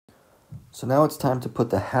So now it's time to put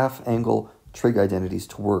the half-angle trig identities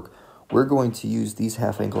to work. We're going to use these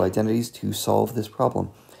half-angle identities to solve this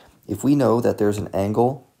problem. If we know that there's an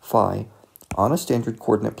angle phi on a standard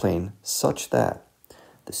coordinate plane such that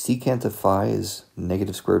the secant of phi is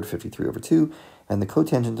negative square root of 53 over 2 and the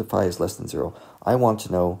cotangent of phi is less than 0, I want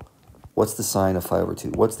to know what's the sine of phi over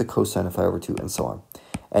 2, what's the cosine of phi over 2, and so on.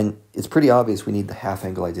 And it's pretty obvious we need the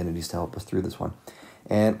half-angle identities to help us through this one.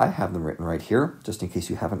 And I have them written right here, just in case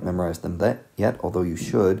you haven't memorized them yet, although you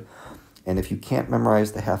should. And if you can't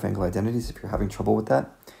memorize the half-angle identities, if you're having trouble with that,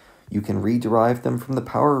 you can rederive them from the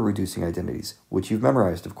power-reducing identities, which you've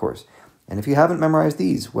memorized, of course. And if you haven't memorized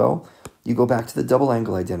these, well, you go back to the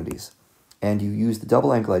double-angle identities, and you use the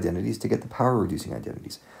double-angle identities to get the power-reducing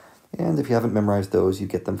identities. And if you haven't memorized those, you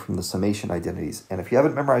get them from the summation identities. And if you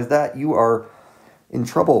haven't memorized that, you are in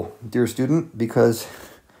trouble, dear student, because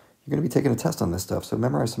you're going to be taking a test on this stuff, so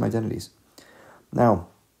memorize some identities. Now,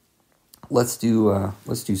 let's do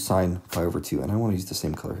sine phi over 2, and I want to use the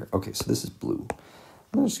same color here. Okay, so this is blue.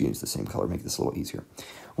 I'm just going to use the same color, make this a little easier.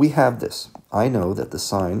 We have this. I know that the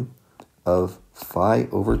sine of phi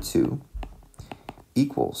over 2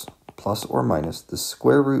 equals plus or minus the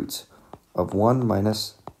square root of 1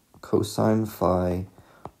 minus cosine phi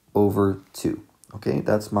over 2. Okay,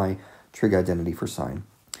 that's my trig identity for sine.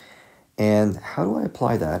 And how do I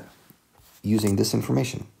apply that using this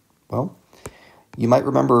information? Well, you might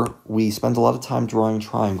remember we spend a lot of time drawing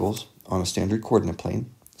triangles on a standard coordinate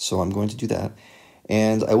plane, so I'm going to do that.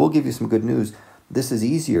 And I will give you some good news. This is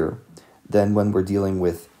easier than when we're dealing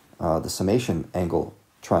with the summation angle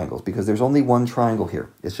triangles, because there's only one triangle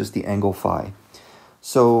here. It's just the angle phi.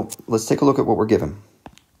 So let's take a look at what we're given.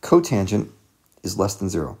 Cotangent is less than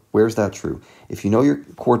 0. Where's that true? If you know your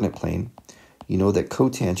coordinate plane, you know that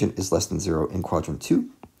cotangent is less than 0 in quadrant 2,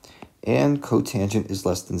 and cotangent is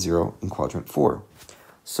less than 0 in quadrant 4.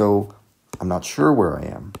 So I'm not sure where I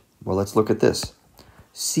am. Well, let's look at this.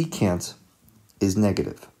 Secant is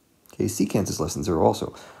negative. Okay, secant is less than 0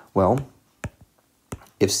 also. Well,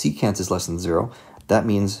 if secant is less than 0, that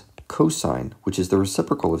means cosine, which is the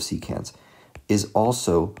reciprocal of secant, is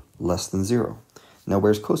also less than 0. Now,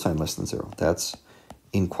 where's cosine less than 0? That's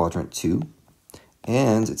in quadrant 2,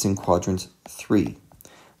 and it's in quadrant 3.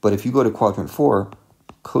 But if you go to quadrant 4,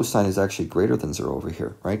 cosine is actually greater than 0 over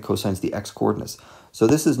here, right? Cosine's the x-coordinates. So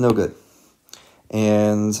this is no good.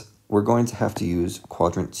 And we're going to have to use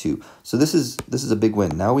quadrant 2. So this is a big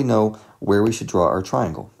win. Now we know where we should draw our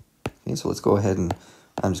triangle. Okay, so let's go ahead and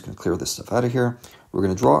I'm just going to clear this stuff out of here. We're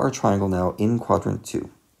going to draw our triangle now in quadrant 2.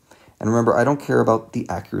 And remember, I don't care about the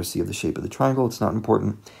accuracy of the shape of the triangle. It's not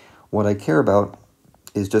important. What I care about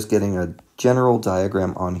is just getting a general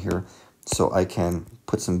diagram on here so I can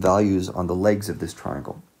put some values on the legs of this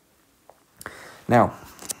triangle. Now,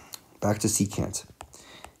 back to secant.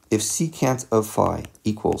 If secant of phi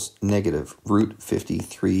equals negative root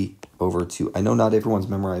 53 over 2, I know not everyone's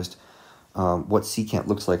memorized what secant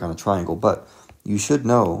looks like on a triangle, but you should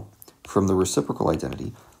know from the reciprocal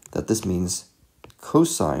identity that this means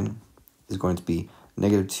cosine is going to be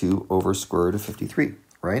negative 2 over square root of 53,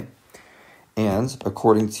 right? And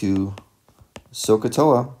according to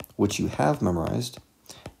SOHCAHTOA, which you have memorized,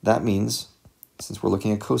 that means, since we're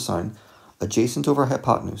looking at cosine, adjacent over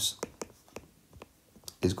hypotenuse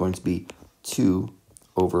is going to be 2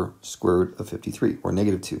 over square root of 53, or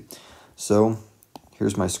negative 2. So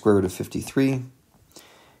here's my square root of 53.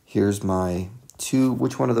 Here's my 2.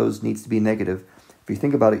 Which one of those needs to be negative? If you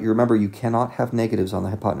think about it, you remember you cannot have negatives on the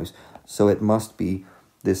hypotenuse. So it must be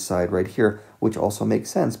this side right here, which also makes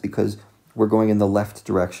sense because we're going in the left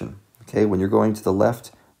direction. Okay, when you're going to the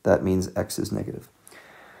left, that means x is negative.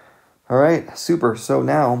 All right, super. So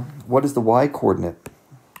now, what is the y-coordinate?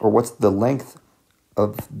 Or what's the length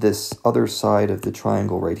of this other side of the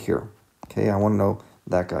triangle right here? Okay, I want to know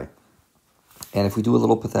that guy. And if we do a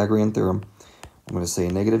little Pythagorean theorem, I'm going to say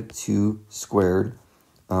negative 2 squared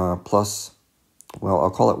plus, well, I'll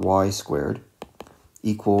call it y squared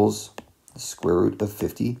equals the square root of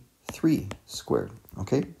 53 squared.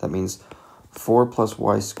 Okay, that means 4 plus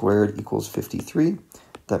y squared equals 53.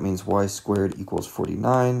 That means y squared equals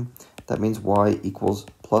 49. That means y equals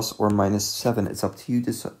plus or minus 7. It's up to you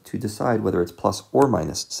to decide whether it's plus or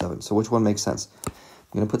minus 7. So which one makes sense? I'm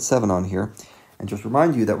going to put 7 on here and just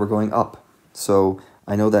remind you that we're going up. So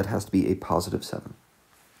I know that has to be a positive 7.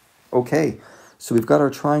 Okay, so we've got our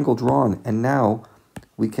triangle drawn, and now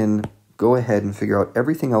we can go ahead and figure out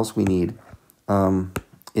everything else we need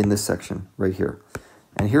in this section right here.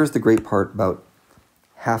 And here's the great part about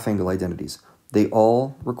half-angle identities. They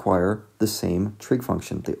all require the same trig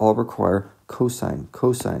function. They all require cosine,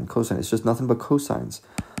 cosine, cosine. It's just nothing but cosines.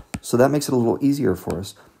 So that makes it a little easier for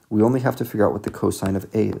us. We only have to figure out what the cosine of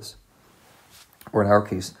A is. Or in our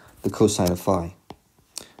case, the cosine of phi.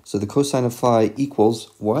 So the cosine of phi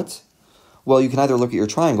equals what? Well, you can either look at your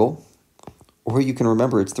triangle, or you can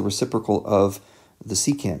remember it's the reciprocal of the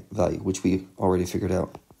secant value, which we already figured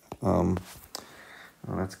out. Well,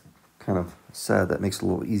 that's kind of sad. That makes it a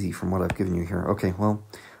little easy from what I've given you here. Okay, well,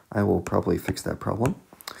 I will probably fix that problem.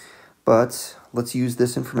 But let's use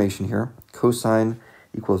this information here. Cosine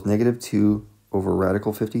equals -2 over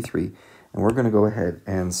radical 53. And we're going to go ahead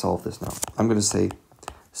and solve this now. I'm going to say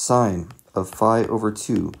sine of phi over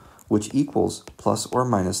 2, which equals plus or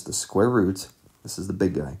minus the square root, this is the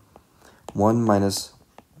big guy, 1 minus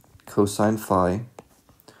cosine phi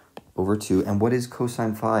over 2. And what is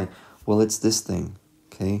cosine phi? Well, it's this thing,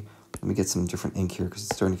 okay? Let me get some different ink here because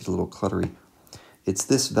it's starting to get a little cluttery. It's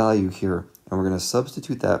this value here, and we're going to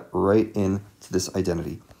substitute that right into this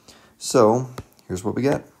identity. So here's what we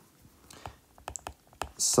get.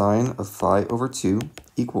 Sine of phi over 2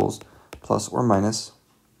 equals plus or minus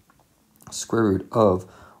square root of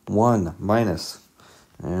 1 minus,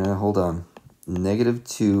 hold on,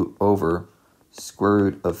 -2 over square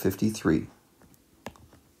root of 53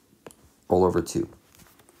 all over 2.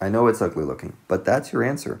 I know it's ugly looking, but that's your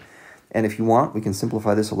answer. And if you want, we can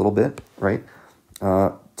simplify this a little bit, right?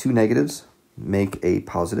 2 negatives make a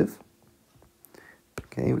positive.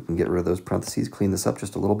 Okay, we can get rid of those parentheses, clean this up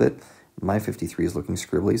just a little bit. My 53 is looking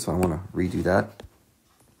scribbly, so I want to redo that.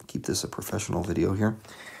 Keep this a professional video here.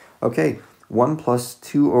 Okay, 1 plus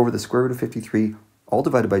 2 over the square root of 53, all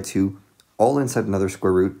divided by 2, all inside another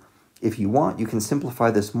square root. If you want, you can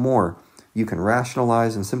simplify this more. You can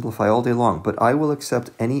rationalize and simplify all day long, but I will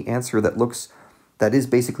accept any answer that is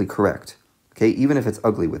basically correct. Okay, even if it's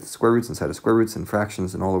ugly with square roots inside of square roots and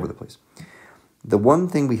fractions and all over the place. The one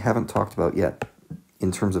thing we haven't talked about yet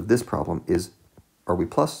in terms of this problem is, are we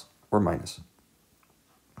plus or minus?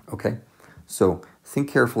 Okay, so think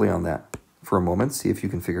carefully on that for a moment. See if you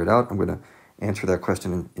can figure it out. I'm going to answer that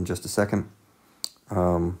question in just a second.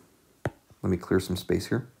 Let me clear some space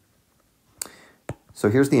here. So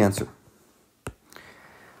here's the answer.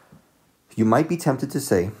 You might be tempted to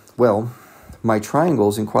say, well, my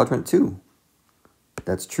triangle's in quadrant 2.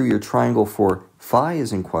 That's true, your triangle for phi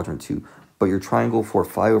is in quadrant 2, but your triangle for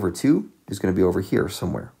phi over 2 is going to be over here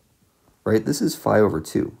somewhere, right? This is phi over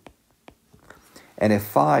 2. And if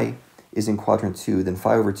phi is in quadrant 2, then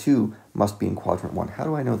phi over 2 must be in quadrant 1. How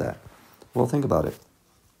do I know that? Well, think about it.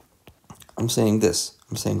 I'm saying this.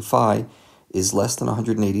 I'm saying phi is less than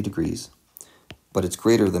 180 degrees, but it's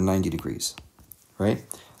greater than 90 degrees, right?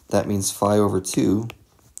 That means phi over 2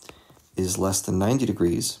 is less than 90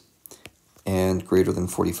 degrees and greater than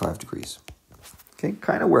 45 degrees. Okay,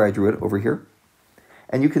 kind of where I drew it over here.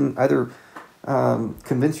 And you can either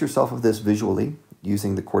convince yourself of this visually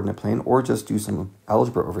using the coordinate plane or just do some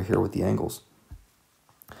algebra over here with the angles.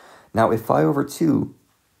 Now, if phi over 2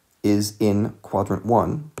 is in quadrant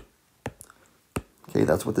 1, okay,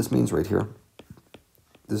 that's what this means right here.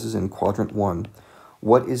 This is in quadrant 1.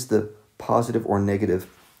 What is the positive or negative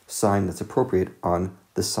sign that's appropriate on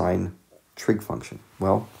the sine trig function?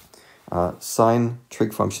 Well, sine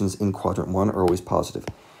trig functions in quadrant 1 are always positive.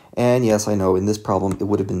 And yes, I know in this problem it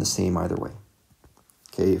would have been the same either way.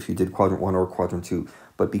 Okay, if you did quadrant 1 or quadrant 2.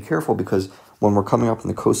 But be careful because when we're coming up in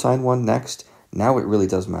the cosine one next, now it really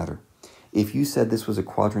does matter. If you said this was a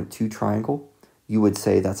quadrant 2 triangle, you would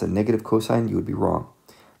say that's a negative cosine, you would be wrong.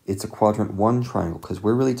 It's a quadrant 1 triangle because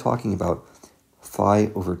we're really talking about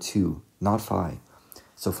phi over 2, not phi.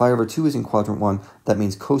 So phi over 2 is in quadrant 1. That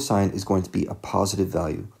means cosine is going to be a positive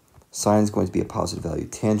value. Sine is going to be a positive value.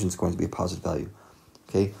 Tangent is going to be a positive value.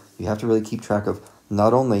 Okay, you have to really keep track of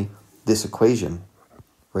not only this equation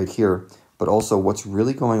right here, but also what's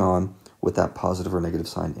really going on with that positive or negative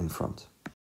sign in front.